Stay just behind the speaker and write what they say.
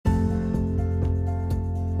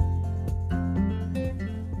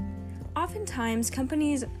times,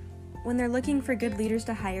 companies, when they're looking for good leaders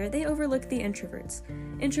to hire, they overlook the introverts.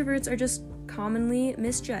 Introverts are just commonly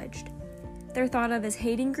misjudged. They're thought of as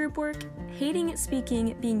hating group work, hating at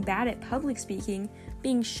speaking, being bad at public speaking,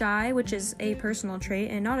 being shy, which is a personal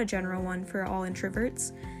trait and not a general one for all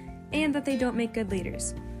introverts, and that they don't make good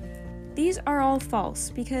leaders. These are all false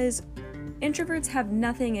because introverts have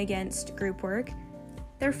nothing against group work.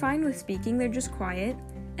 They're fine with speaking, they're just quiet,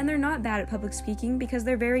 and they're not bad at public speaking because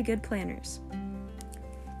they're very good planners.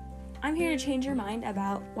 I'm here to change your mind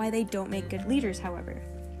about why they don't make good leaders, however.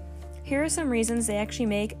 Here are some reasons they actually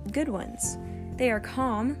make good ones. They are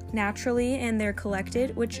calm, naturally, and they're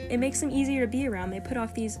collected, which it makes them easier to be around. They put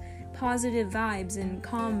off these positive vibes and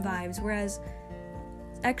calm vibes, whereas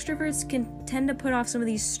extroverts can tend to put off some of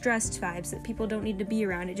these stressed vibes that people don't need to be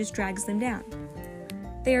around. It just drags them down.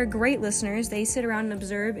 They are great listeners. They sit around and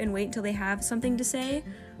observe and wait until they have something to say,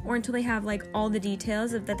 or until they have all the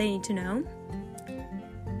details that they need to know.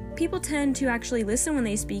 People tend to actually listen when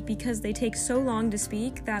they speak because they take so long to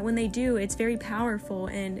speak that when they do, it's very powerful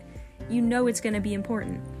and you know it's going to be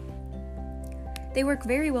important. They work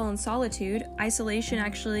very well in solitude. Isolation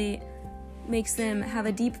actually makes them have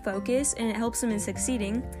a deep focus and it helps them in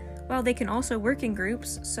succeeding, while they can also work in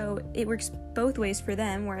groups, so it works both ways for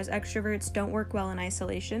them, whereas extroverts don't work well in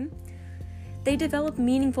isolation. They develop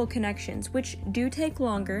meaningful connections, which do take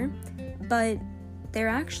longer, but they're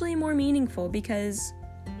actually more meaningful because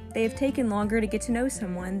they have taken longer to get to know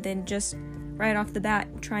someone than just right off the bat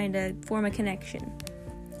trying to form a connection.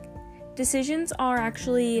 Decisions are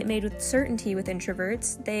actually made with certainty with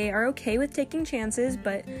introverts. They are okay with taking chances,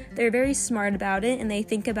 but they're very smart about it and they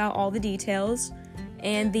think about all the details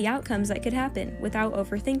and the outcomes that could happen without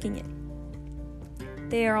overthinking it.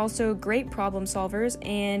 They are also great problem solvers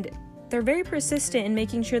and they're very persistent in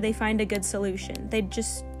making sure they find a good solution. They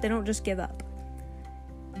don't just give up.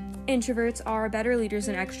 Introverts are better leaders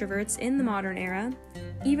than extroverts in the modern era,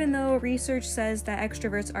 even though research says that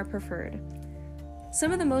extroverts are preferred.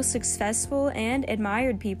 Some of the most successful and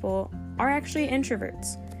admired people are actually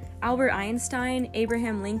introverts. Albert Einstein,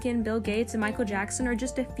 Abraham Lincoln, Bill Gates, and Michael Jackson are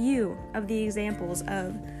just a few of the examples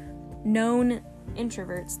of known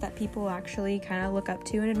introverts that people actually kind of look up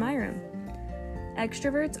to and admire them.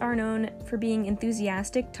 Extroverts are known for being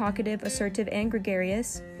enthusiastic, talkative, assertive, and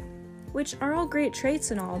gregarious, which are all great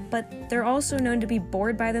traits and all, but they're also known to be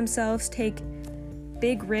bored by themselves, take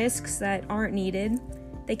big risks that aren't needed.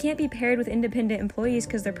 They can't be paired with independent employees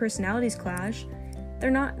because their personalities clash.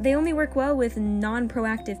 They only work well with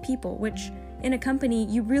non-proactive people, which in a company,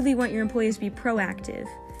 you really want your employees to be proactive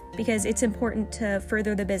because it's important to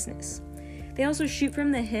further the business. They also shoot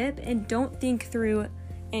from the hip and don't think through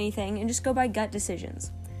anything and just go by gut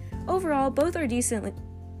decisions. Overall, both are decent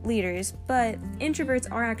leaders, but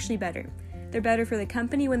introverts are actually better. They're better for the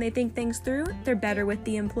company when they think things through, they're better with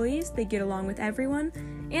the employees, they get along with everyone,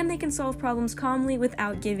 and they can solve problems calmly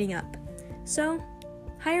without giving up. So,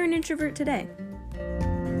 hire an introvert today.